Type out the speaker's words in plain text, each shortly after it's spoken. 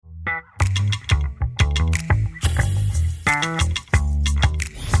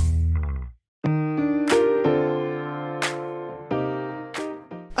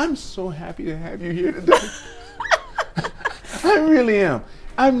happy to have you here today. I really am.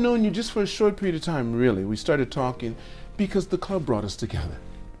 I've known you just for a short period of time, really. We started talking because the club brought us together.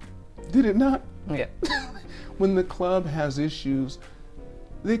 Did it not? Yeah. When the club has issues,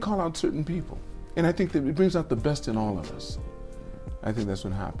 they call out certain people. And I think that it brings out the best in all of us. I think that's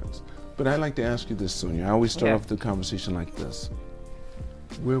what happens. But I'd like to ask you this, Sonia. I always start off the conversation like this.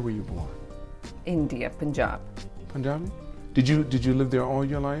 Where were you born? India, Punjab. Punjabi? Did you live there all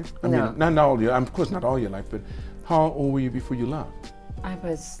your life? I No. mean, not all your, of course not all your life, but how old were you before you left? I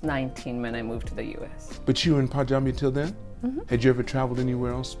was 19 when I moved to the U.S. But you were in Punjabi till then? Mm-hmm. Had you ever traveled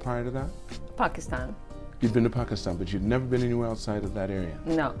anywhere else prior to that? Pakistan. You'd been to Pakistan, but you'd never been anywhere outside of that area?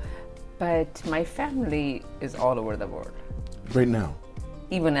 No, but my family is all over the world. Right now?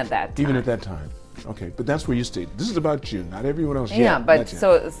 Even at that time. Even at that time? Okay, but that's where you stayed. This is about you, not everyone else. Yeah, yet, but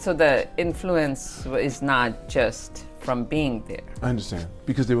not yet. so the influence is not just from being there. I understand,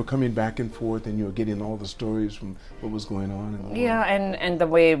 because they were coming back and forth and you were getting all the stories from what was going on. In the Yeah, world. and the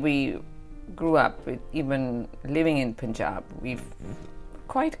way we grew up, even living in Punjab, we've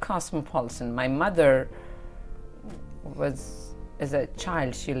quite cosmopolitan. My mother was, as a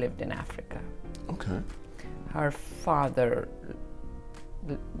child, she lived in Africa. Okay. Her father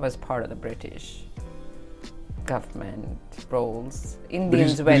was part of the British government roles.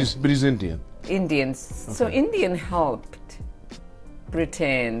 Indians but he's Indian. Indians. Okay. So Indian helped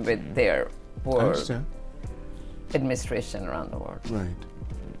Britain with their I war understand. administration around the world. Right.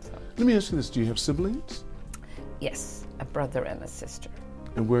 So, Let me ask you this. Do you have siblings? yes, a brother and a sister.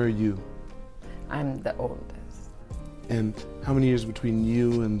 And where are you? I'm the oldest. And how many years between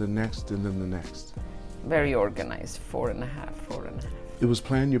you and the next and then the next? Very organized, 4.5. It was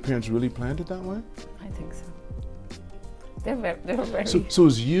planned? Your parents really planned it that way? I think so. They were very... So it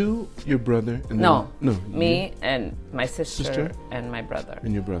was you, your brother, and no, then, me you and my sister, Sister? and my brother.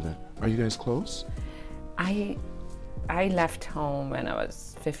 and your brother. Are you guys close? I left home when I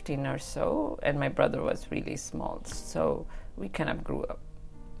was 15 or so, and my brother was really small, so we kind of grew up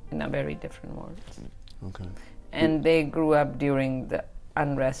in a very different world. Okay. And they grew up during the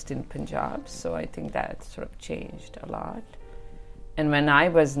unrest in Punjab, so I think that sort of changed a lot. And when I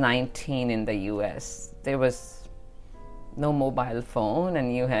was 19 in the US, there was no mobile phone,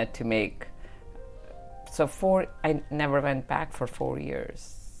 and you had to make... I never went back for 4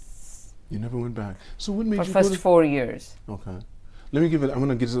 years. You never went back. So what made For you first go to... 4 years. Okay. Let me give it... I'm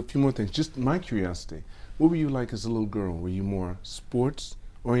going to get a few more things. Just my curiosity. What were you like as a little girl? Were you more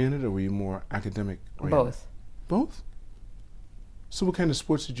sports-oriented or were you more academic-oriented? Both. Both? So what kind of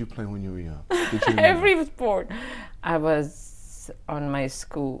sports did you play when you were young? Did you remember? Every sport. I was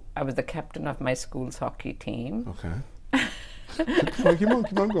I was the captain of my school's hockey team. Okay. keep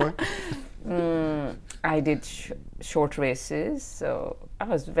on going. I did short races, so I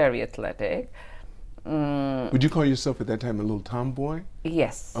was very athletic. Would you call yourself at that time a little tomboy?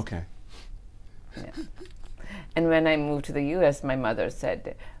 Yes. Okay. Yeah. And when I moved to the US, my mother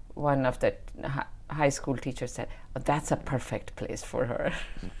said, one of the high school teachers said, oh, that's a perfect place for her.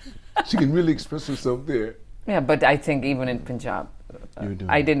 She can really express herself there. Yeah, but I think even in Punjab,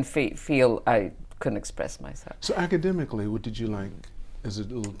 I didn't feel I couldn't express myself. So academically, what did you like as a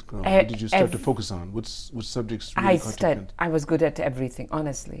little girl? What did you start to focus on? What subjects really caught your attention? I was good at everything,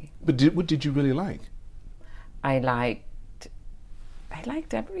 honestly. But what did you really like? I liked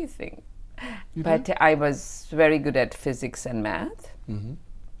everything. You But did? I was very good at physics and math. Mm-hmm.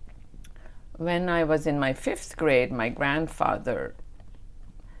 When I was in my 5th grade, my grandfather,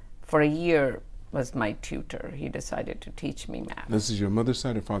 for a year, was my tutor. He decided to teach me math. This is your mother's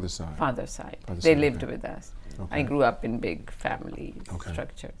side or father's side? Father's side. Father's They side, lived okay. with us. Okay. I grew up in big family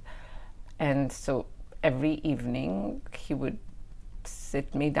structures. And so every evening he would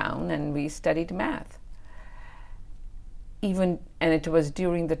sit me down and we studied math. And it was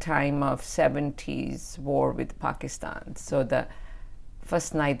during the time of 70s war with Pakistan. So the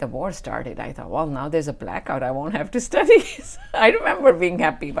first night the war started, I thought, well, now there's a blackout, I won't have to study. So I remember being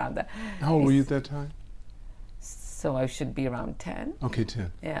happy about that. How old were you at that time? So I should be around 10. Okay,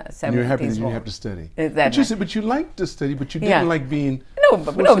 10. Yeah, 70s And you're happy that you war. didn't have to study. But you liked to study, but you didn't like being...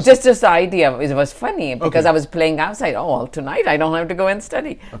 No, just the idea. It was funny because I was playing outside. Oh, well, tonight I don't have to go and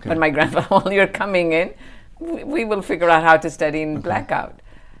study. Okay. But my grandfather, while you're coming in, we will figure out how to study in blackout.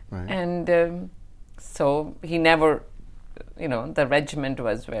 Right. And so he never, the regiment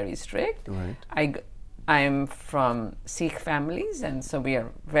was very strict. Right. I'm from Sikh families, and so we are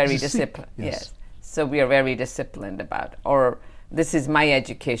very disciplined. Yes. So we are very disciplined or this is my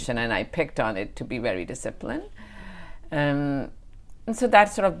education, and I picked on it to be very disciplined. And so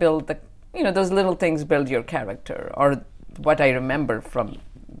that sort of build those little things build your character, or what I remember from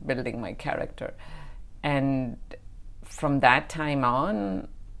building my character. And from that time on,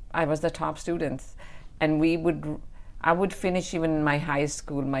 I was the top student. And I would finish even in my high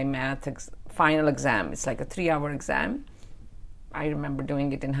school, my math final exam. It's like a 3-hour exam. I remember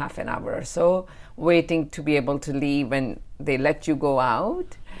doing it in half an hour or so, waiting to be able to leave when they let you go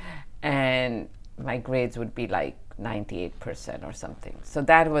out. And my grades would be like 98% or something. So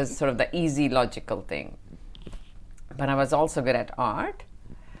that was sort of the easy, logical thing. But I was also good at art.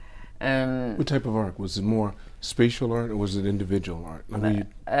 What type of art? Was it more spatial art or was it individual art?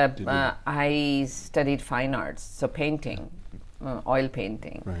 I studied fine arts, so painting, oil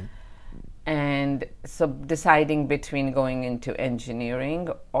painting. Right. And so deciding between going into engineering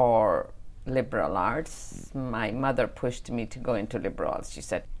or liberal arts, my mother pushed me to go into liberal arts. She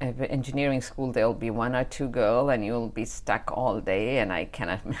said, at engineering school, there'll be 1 or 2 girls and you'll be stuck all day, and I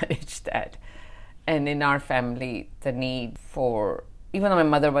cannot manage that. And in our family, the need for, even though my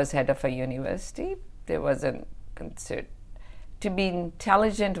mother was head of a university, there wasn't considered, to be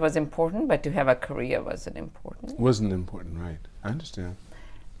intelligent was important, but to have a career wasn't important. Wasn't important, right. I understand.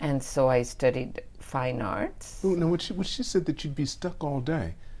 And so I studied fine arts. Oh, no, what she said that you'd be stuck all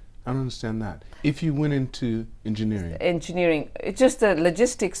day. I don't understand that. If you went into engineering. Engineering, it's just the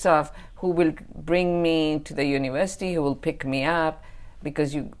logistics of who will bring me to the university, who will pick me up,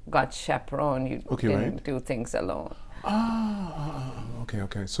 because you got chaperone, you didn't do things alone.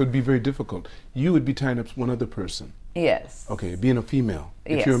 Okay. So it'd be very difficult. You would be tying up one other person. Yes. Okay, being a female.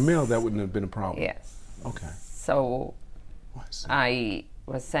 If you're a male, that wouldn't have been a problem. Yes. Okay. So I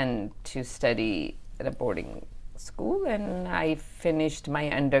was sent to study at a boarding school, and I finished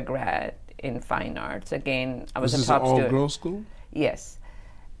my undergrad in fine arts. Again, I was a top student. Was this an all-girls school? Yes,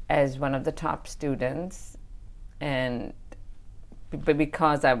 as one of the top students, and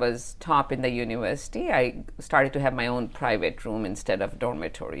because I was top in the university, I started to have my own private room instead of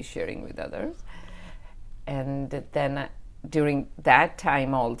dormitory sharing with others. And then during that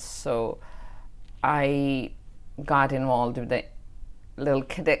time also, I got involved with the little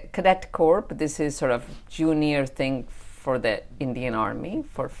cadet corps. This is sort of junior thing for the Indian Army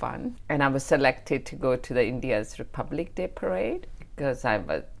for fun. And I was selected to go to the India's Republic Day parade because I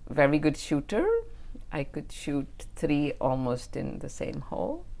was a very good shooter. I could shoot 3 almost in the same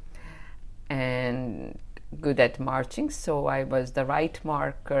hole, and good at marching. So I was the right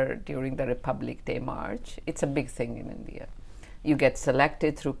marker during the Republic Day march. It's a big thing in India. You get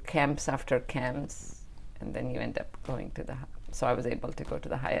selected through camps after camps, and then you end up going to so I was able to go to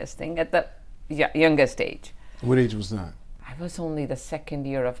the highest thing at the youngest age. What age was that? I was only the second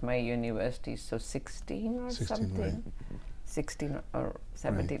year of my university, so 16 or 16, something. right. 16 or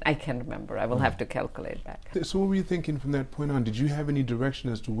 17, Right. I can't remember. I will have to calculate that. So what were you thinking from that point on? Did you have any direction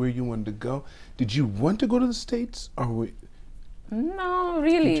as to where you wanted to go? Did you want to go to the States? Or No,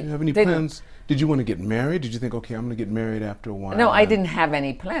 really. did you have any plans? Did you want to get married? Did you think, okay, I'm going to get married after a while? No, I didn't have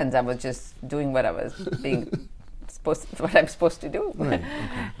any plans. I was just doing what I was what I'm supposed to do. Right,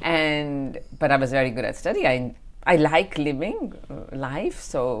 okay. But I was very good at study. I like living life,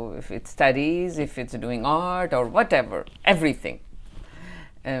 so if it's studies, if it's doing art or whatever, everything.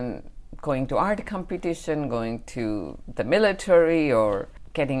 Going to art competition, going to the military, or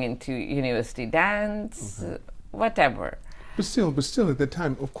getting into university dance, whatever. But still, at that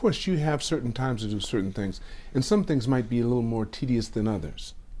time, of course, you have certain times to do certain things, and some things might be a little more tedious than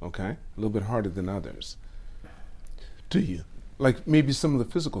others, okay? A little bit harder than others. To you? Like maybe some of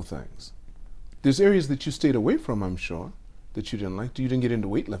the physical things. There's areas that you stayed away from, I'm sure, that you didn't like. You didn't get into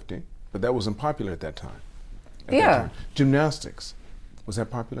weightlifting, but that wasn't popular at that time. That time. Gymnastics, was that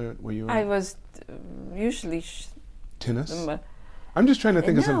popular where you were? I was usually... Tennis? I'm just trying to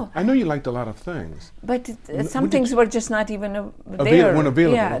think of some... I know you liked a lot of things. But some things were just not even there. Weren't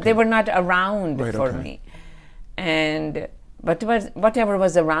available. Yeah, okay. They were not around for me. But whatever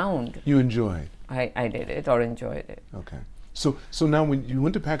was around... You enjoyed? I did it or enjoyed it. Okay. So now when you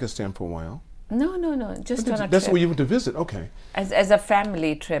went to Pakistan for a while... No, just on a trip. That's where you went to visit, okay. As a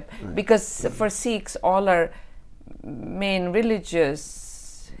family trip, right. Because for Sikhs, all our main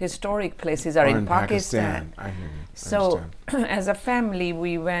religious, historic places are in Pakistan. I hear you. So, as a family,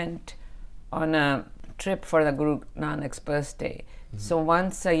 we went on a trip for the Guru Nanak's birthday. Mm-hmm. So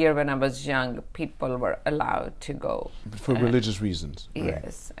once a year when I was young, people were allowed to go. For religious reasons.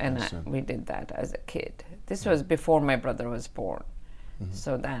 Yes, right. And we did that as a kid. This was before my brother was born. Mm-hmm.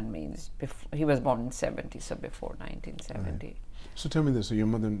 So that means he was born in 70, so before 1970. Right. So tell me this, so your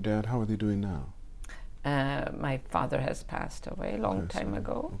mother and dad, how are they doing now? My father has passed away a long time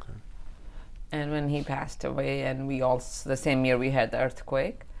ago. Okay. And when he passed away, and we also, the same year we had the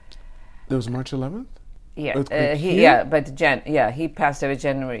earthquake. That was March 11th? Yeah, earthquake he here? he passed away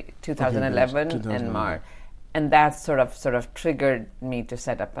January 2011 and 2011. March, and that sort of triggered me to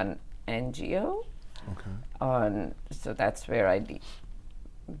set up an NGO. Okay. So that's where I did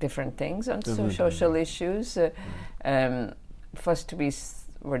different things on Different social issues. First,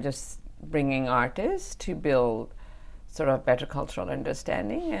 were just bringing artists to build sort of better cultural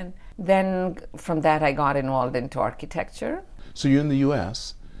understanding, and then from that I got involved into architecture. So you're in the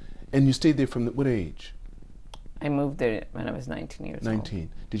U.S. and you stayed there from what age? I moved there when I was 19 years old. 19.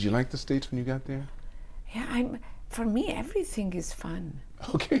 Did you like the States when you got there? Yeah, for me, everything is fun.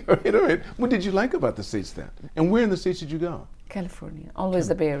 Okay, all right. What did you like about the States then? And where in the States did you go? California, always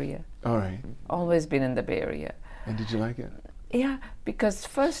the Bay Area. All right. Always been in the Bay Area. And did you like it? Yeah, because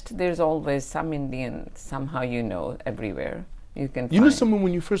first there's always some Indian, somehow everywhere. You knew someone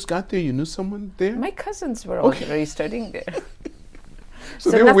when you first got there? You knew someone there? My cousins were already studying there.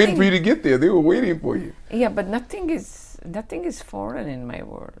 So they were waiting for you to get there. They were waiting for you. Yeah, but nothing is foreign in my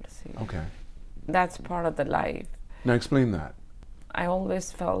world. See? Okay. That's part of the life. Now explain that. I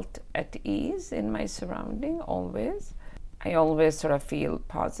always felt at ease in my surrounding, always. I always sort of feel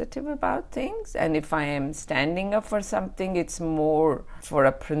positive about things, and if I am standing up for something, it's more for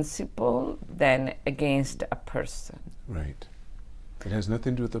a principle than against a person. Right. It has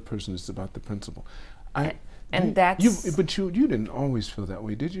nothing to do with the person, it's about the principle. But you didn't always feel that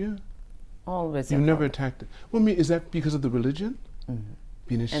way, did you? Always. You never attacked it. Well, I mean, is that because of the religion? Mm-hmm.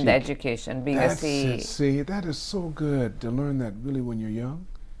 Being a Sikh? And the education, being a Sikh. See, that is so good to learn that really when you're young.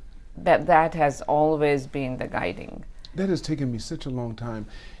 That has always been the guiding. That has taken me such a long time.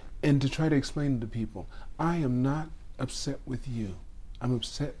 And to try to explain to people, I am not upset with you. I'm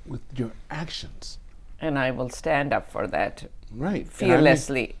upset with your actions. And I will stand up for that. Right.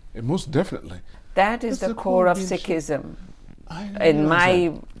 Fearlessly. Most definitely. That is the core of Sikhism. In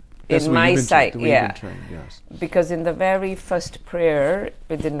my sight, yeah. Yes. Because in the very first prayer,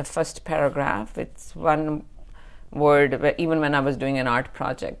 within the first paragraph, it's one word, even when I was doing an art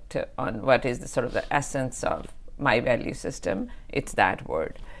project on what is the sort of the essence of my value system, it's that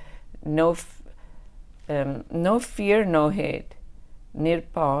word. No fear, no hate.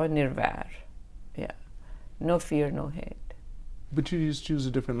 Nirpa, nirvair. Yeah. No fear, no hate. But you just choose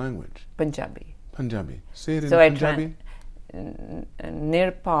a different language. Punjabi. Punjabi. Say it in Punjabi.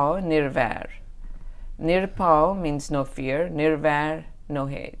 Nirpa, nirvair. Nirpa means no fear, nirvair, no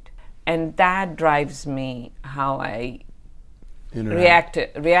hate. And that drives me how I react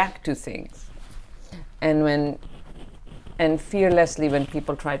to things. And fearlessly when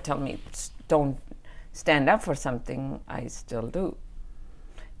people try to tell me don't stand up for something, I still do.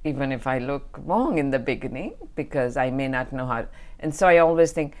 Even if I look wrong in the beginning, because I may not know how. And so I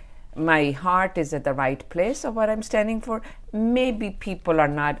always think my heart is at the right place of what I'm standing for. Maybe people are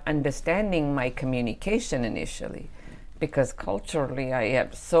not understanding my communication initially, because culturally I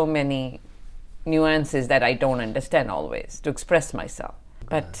have so many nuances that I don't understand always to express myself.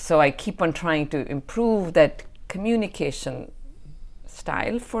 But so I keep on trying to improve that communication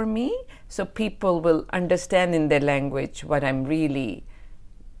style for me, so people will understand in their language what I really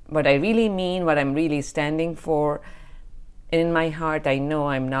mean, what I'm really standing for. And in my heart, I know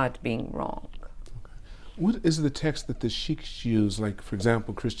I'm not being wrong. Okay. What is the text that the Sikhs use? Like, for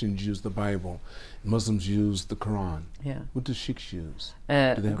example, Christians use the Bible, Muslims use the Quran. Yeah. What do Sikhs use?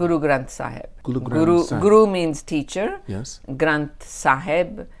 Guru Granth Sahib. Sahib. Guru means teacher. Yes. Granth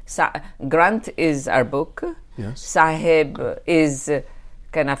Sahib. Granth is our book. Yes. Sahib is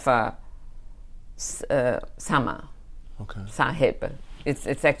kind of a Sama. Okay. Sahib.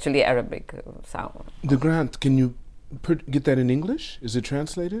 It's actually Arabic sound. The Granth, can you get that in English? Is it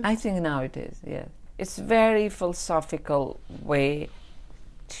translated? I think now it is, yes. It's very philosophical way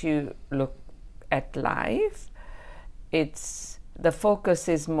to look at life. The focus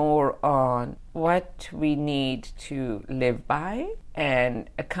is more on what we need to live by and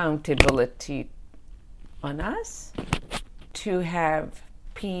accountability on us to have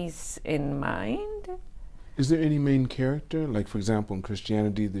peace in mind. Is there any main character? Like, for example, in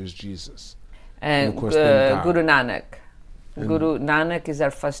Christianity, there's Jesus. And of course, Guru Nanak. Guru Nanak is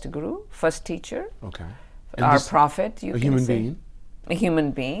our first guru, first teacher. Okay. Our prophet, you can say. A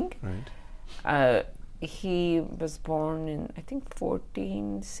human being. Right. He was born in, I think,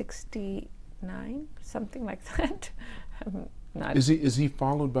 1469, something like that. Is he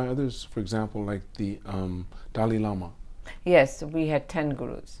followed by others, for example, like the Dalai Lama? Yes, we had 10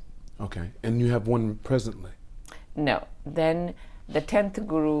 gurus. Okay, and you have one presently? No. Then the 10th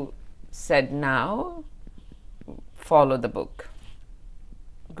guru said, now follow the book.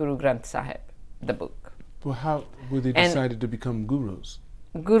 Guru Granth Sahib, the book. Well, how were they decided to become gurus?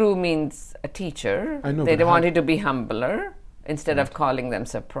 Guru means a teacher. I know, They but how- wanted to be humbler instead of calling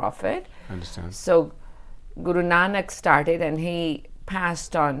themselves a prophet. I understand. So Guru Nanak started, and he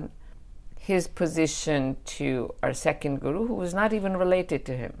passed on his position to our second guru, who was not even related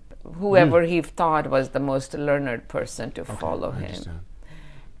to him. Whoever he thought was the most learned person to follow I him. understand.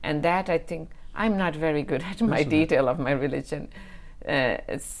 And that, I think, I'm not very good at my okay. detail of my religion.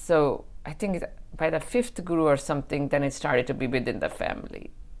 So I think by the fifth guru or something, then it started to be within the family.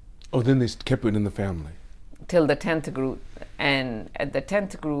 Oh, then they kept it in the family. Till the 10th guru. And at the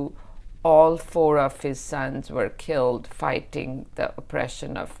 10th guru, all 4 of his sons were killed fighting the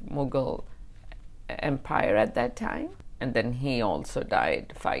oppression of Mughal Empire at that time. And then he also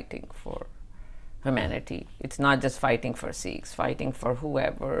died fighting for humanity. It's not just fighting for Sikhs, fighting for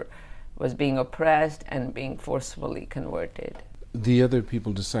whoever was being oppressed and being forcefully converted. The other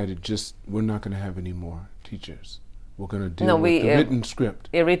people decided we're not going to have any more teachers. We're going to deal with the written script.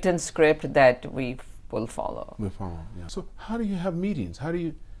 A written script that we will follow. We follow, yeah. So how do you have meetings? How do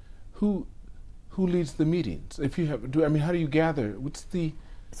you, who leads the meetings? If you have, how do you gather? What's the,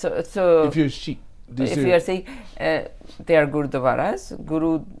 so if you're a Sikh? If you are saying they are gurdwaras,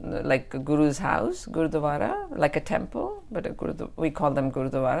 like Guru's house, gurdwara, like a temple, but we call them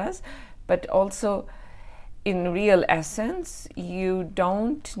gurdwaras. But also, in real essence, you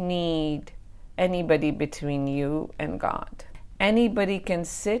don't need anybody between you and God. Anybody can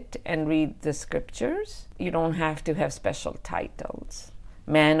sit and read the scriptures. You don't have to have special titles,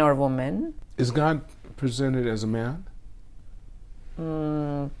 man or woman. Is God presented as a man?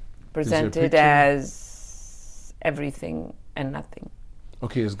 Presented as everything and nothing.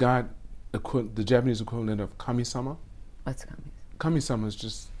 Okay, is God the Japanese equivalent of kami-sama? What's kami? Kami-sama is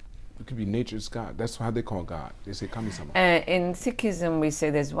just, it could be nature's God. That's how they call God. They say kami-sama. In Sikhism, we say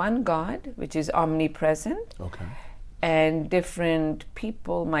there's one God, which is omnipresent. Okay. And different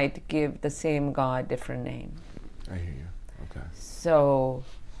people might give the same God different name. I hear you. Okay. So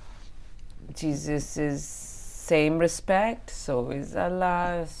Jesus is same respect, so is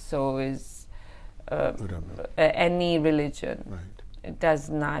Allah, so is any religion. Right. It does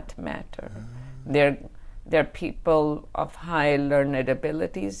not matter. They're people of high learned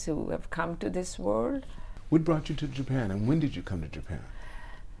abilities who have come to this world. What brought you to Japan, and when did you come to Japan?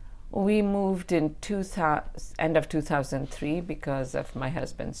 We moved in end of 2003 because of my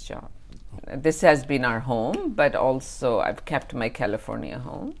husband's job. This has been our home, but also I've kept my California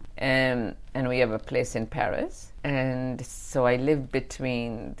home. And we have a place in Paris. And so I live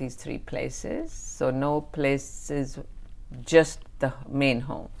between these 3 places. So no place is just the main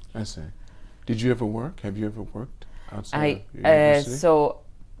home. I see. Did you ever work? Have you ever worked outside of your university? So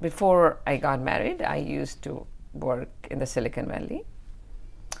before I got married, I used to work in the Silicon Valley.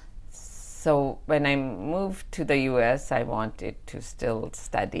 So when I moved to the US, I wanted to still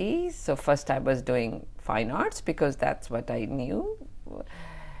study. So first I was doing fine arts because that's what I knew.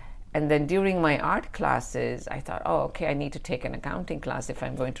 And then during my art classes, I thought, okay, I need to take an accounting class if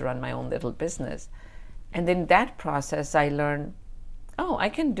I'm going to run my own little business. And in that process, I learned, I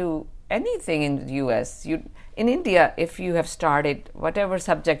can do anything in the US. In India, if you have started, whatever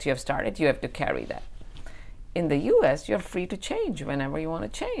subject you have started, you have to carry that. In the US, you're free to change whenever you want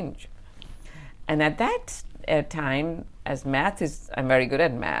to change. And at that time, as I'm very good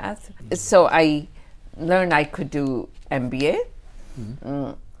at math, so I learned I could do MBA.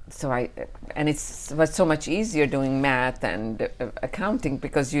 Mm-hmm. And it was so much easier doing math and accounting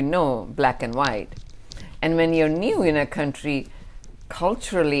because you know black and white. And when you're new in a country,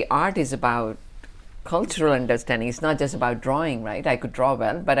 culturally, art is about cultural understanding. It's not just about drawing, right? I could draw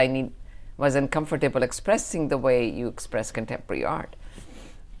well, but wasn't comfortable expressing the way you express contemporary art.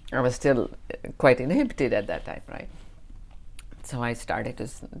 I was still quite inhibited at that time, right? So I started to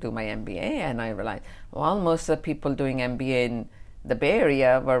do my MBA, and I realized, most of the people doing MBA in the Bay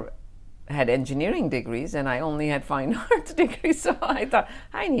Area had engineering degrees, and I only had fine arts degrees. So I thought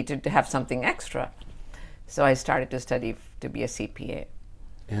I needed to have something extra. So I started to study to be a CPA.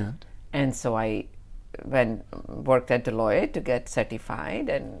 And so I worked at Deloitte to get certified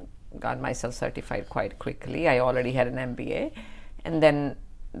and got myself certified quite quickly. I already had an MBA, and then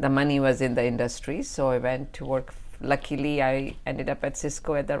the money was in the industry, so I went to work. Luckily, I ended up at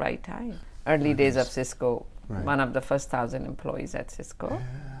Cisco at the right time. Early days of Cisco, one of the first 1,000 employees at Cisco.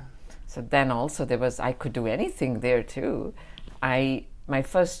 Yeah. So then also I could do anything there too. My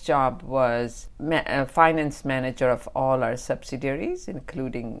first job was finance manager of all our subsidiaries,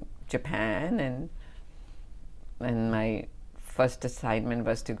 including Japan, and my first assignment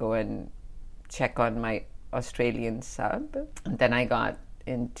was to go and check on my Australian sub. And then I got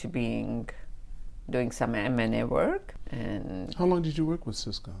into doing some M&A work. And how long did you work with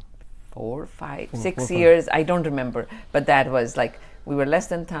Cisco? 4, 5, 6 years. I don't remember, but that was like we were less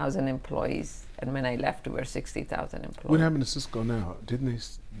than 1,000 employees, and when I left, we were 60,000 employees. What happened to Cisco now?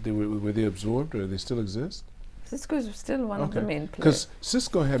 Didn't they were they absorbed, or they still exist? Cisco is still one of the main players. Because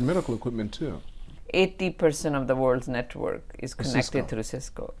Cisco had medical equipment too. 80% of the world's network is connected through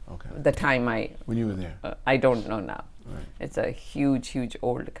Cisco. Okay. The time when you were there, I don't know now. Right. It's a huge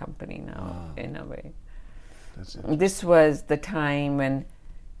old company now, in a way. That's it. This was the time when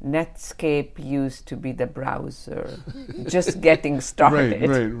Netscape used to be the browser, just getting started.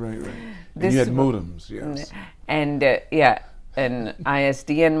 Right. And you had modems, yes. And and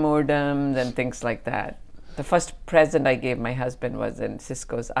ISDN modems and things like that. The first present I gave my husband was in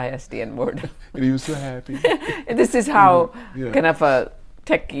Cisco's ISDN modem. And he was so happy. This is how kind of a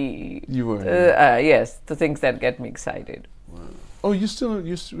techie. You were. Yes, the things that get me excited. Wow. Oh, you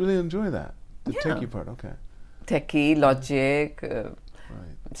really enjoy that? The techie part, okay. Techie, logic,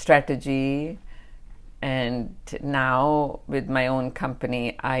 strategy. And now with my own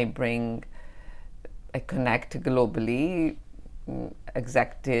company, I connect globally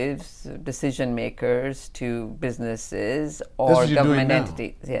executives, decision makers to businesses or government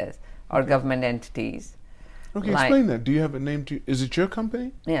entities. Yes, or government entities. Okay, explain that. Do you have a name is it your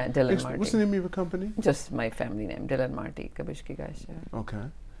company? Yeah, Dhillon Marty. What's the name of your company? Just my family name, Dhillon Marty K.K. Okay.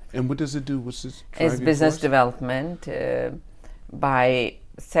 And what does it do? What's this? It's business development by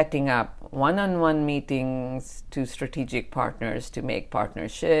setting up one-on-one meetings to strategic partners to make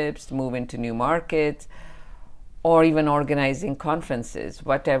partnerships, to move into new markets, or even organizing conferences,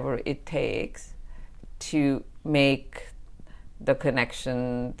 whatever it takes to make the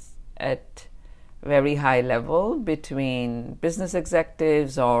connections at very high level between business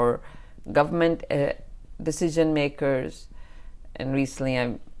executives or government decision makers. And recently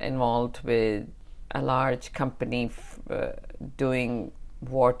I'm involved with a large company doing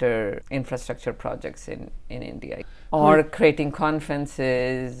water infrastructure projects in India. Or creating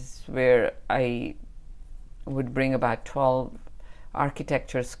conferences where I would bring about 12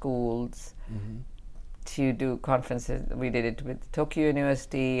 architecture schools to do conferences. We did it with Tokyo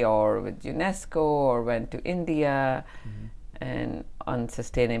University or with UNESCO, or went to India and on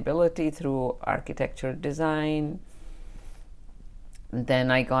sustainability through architecture design.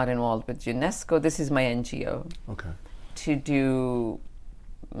 Then I got involved with UNESCO. This is my NGO. Okay. To do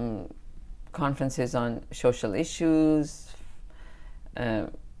conferences on social issues,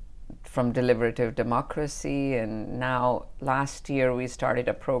 from deliberative democracy, and now last year we started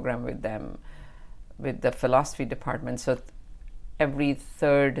a program with them with the philosophy department. So every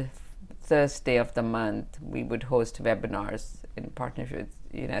third Thursday of the month we would host webinars in partnership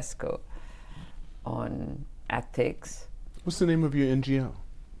with UNESCO on ethics. What's the name of your NGO?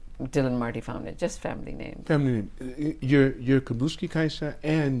 Dhillon Marty Foundation, just family name. Family name. Your Kabushki Kaisha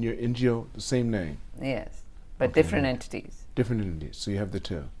and your NGO, the same name? Yes, but different entities. Different entities, so you have the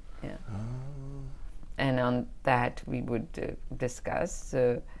two. Yeah. And on that we would discuss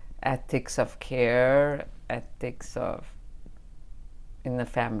ethics of care, ethics of in the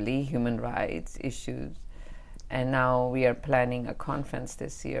family, human rights issues. And now we are planning a conference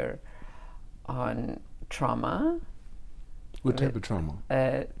this year on trauma. What type of trauma?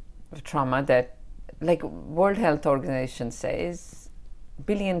 Trauma that, like World Health Organization says, 1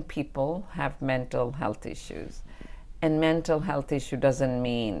 billion people have mental health issues. And mental health issue doesn't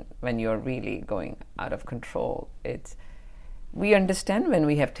mean when you're really going out of control. We understand when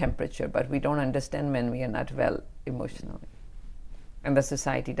we have temperature, but we don't understand when we are not well emotionally. And the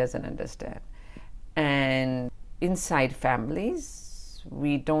society doesn't understand. And inside families,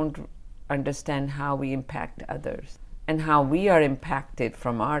 we don't understand how we impact others and how we are impacted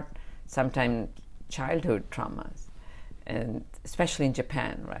from our sometimes childhood traumas, and especially in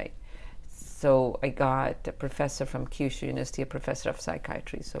Japan, right? So I got a professor from Kyushu University, a professor of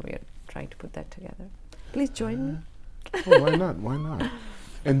psychiatry, so we are trying to put that together. Please join me. Oh, why not? Why not?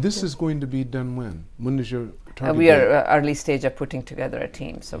 And this is going to be done when? When is your target we date? are early stage of putting together a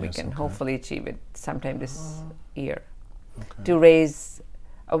team, so we can hopefully achieve it sometime this year. To raise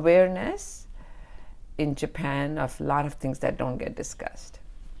awareness in Japan of a lot of things that don't get discussed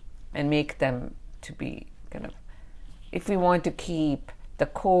and make them to be kind of, if we want to keep the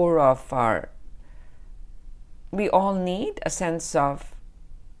core of we all need a sense of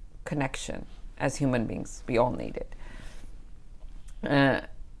connection as human beings. We all need it.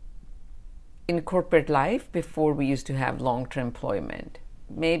 In corporate life, before we used to have long-term employment,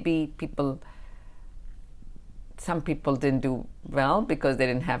 maybe some people didn't do well because they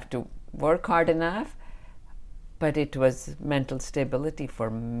didn't have to work hard enough, but it was mental stability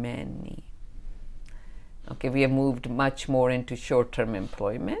for many. Okay, we have moved much more into short-term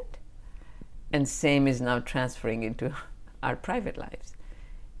employment, and same is now transferring into our private lives.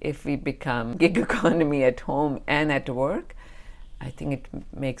 If we become gig economy at home and at work, I think it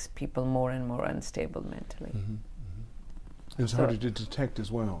makes people more and more unstable mentally. Mm-hmm. Mm-hmm. It's harder to detect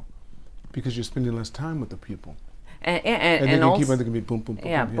as well, because you're spending less time with the people. And then also, keep on thinking, boom, boom, boom.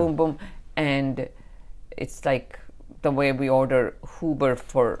 Yeah, boom, boom. And it's like the way we order Uber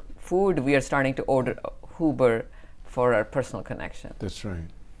for food, we are starting to order Uber for our personal connection. That's right.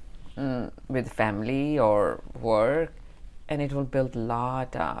 With family or work, and it will build a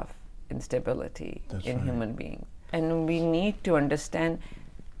lot of instability in human beings. And we need to understand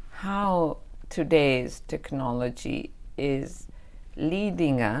how today's technology is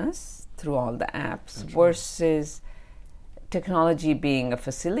leading us through all the apps versus technology being a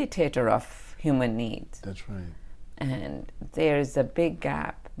facilitator of human needs. That's right. And there's a big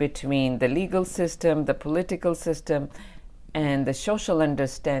gap between the legal system, the political system, and the social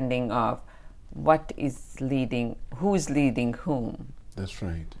understanding of what is leading, who is leading whom. That's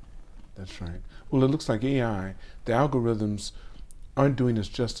right. That's right. Well, it looks like AI, the algorithms aren't doing us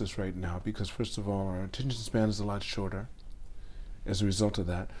justice right now because, first of all, our attention span is a lot shorter as a result of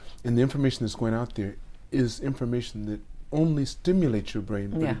that. And the information that's going out there is information that only stimulates your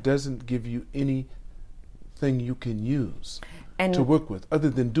brain, but it doesn't give you anything you can use to work with other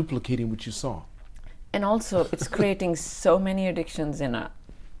than duplicating what you saw. And also, it's creating so many addictions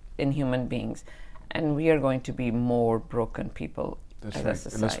in human beings, and we are going to be more broken people as a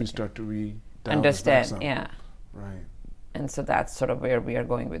society. Unless we start to understand, yeah. Right. And so that's sort of where we are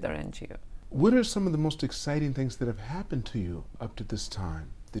going with our NGO. What are some of the most exciting things that have happened to you up to this time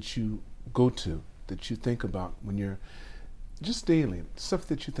that you go to, that you think about when you're just daily, stuff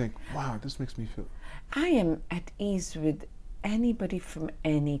that you think, wow, this makes me feel... I am at ease with anybody from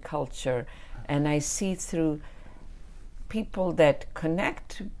any culture, and I see through people that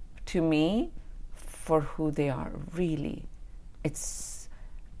connect to me for who they are, really. It's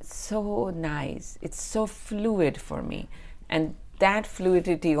so nice. It's so fluid for me. And that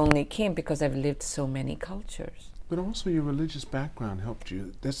fluidity only came because I've lived so many cultures. But also your religious background helped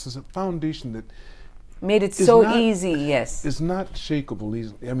you. This is a foundation that made it so easy, yes. It's not shakeable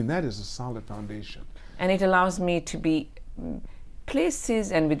easily. I mean, that is a solid foundation. And it allows me to be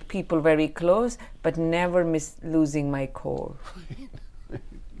places and with people very close, but never losing my core.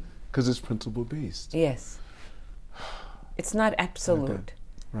 Because it's principle-based. Yes. It's not absolute.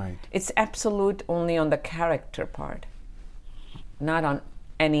 Right. It's absolute only on the character part, not on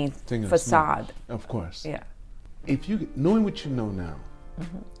any facade. Of course. Yeah. If you, knowing what you know now,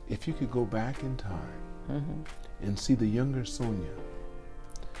 if you could go back in time and see the younger Sonia,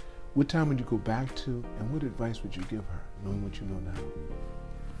 what time would you go back to, and what advice would you give her, knowing what you know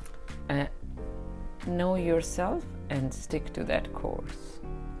now? Know yourself and stick to that course.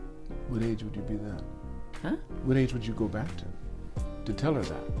 What age would you be then? Huh? What age would you go back to tell her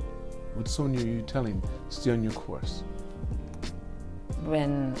that? What Sonia are you telling, stay on your course?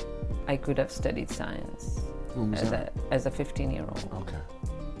 When I could have studied science as a 15-year-old.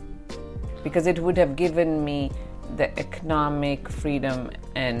 Okay. Because it would have given me the economic freedom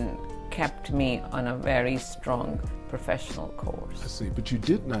and kept me on a very strong professional course. I see, but you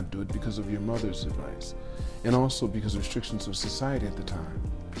did not do it because of your mother's advice, and also because of restrictions of society at the time.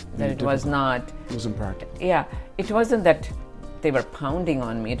 That it was not... It was impractical. Yeah, it wasn't that they were pounding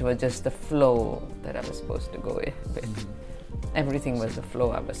on me, it was just the flow that I was supposed to go with. Everything was the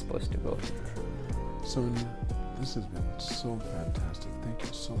flow I was supposed to go with. Sonia, this has been so fantastic. Thank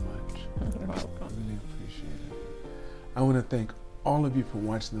you so much. You're welcome. I really appreciate it. I want to thank all of you for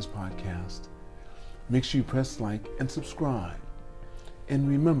watching this podcast. Make sure you press like and subscribe. And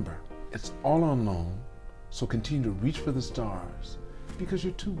remember, it's all unknown, so continue to reach for the stars because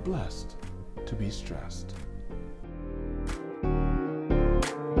you're too blessed to be stressed.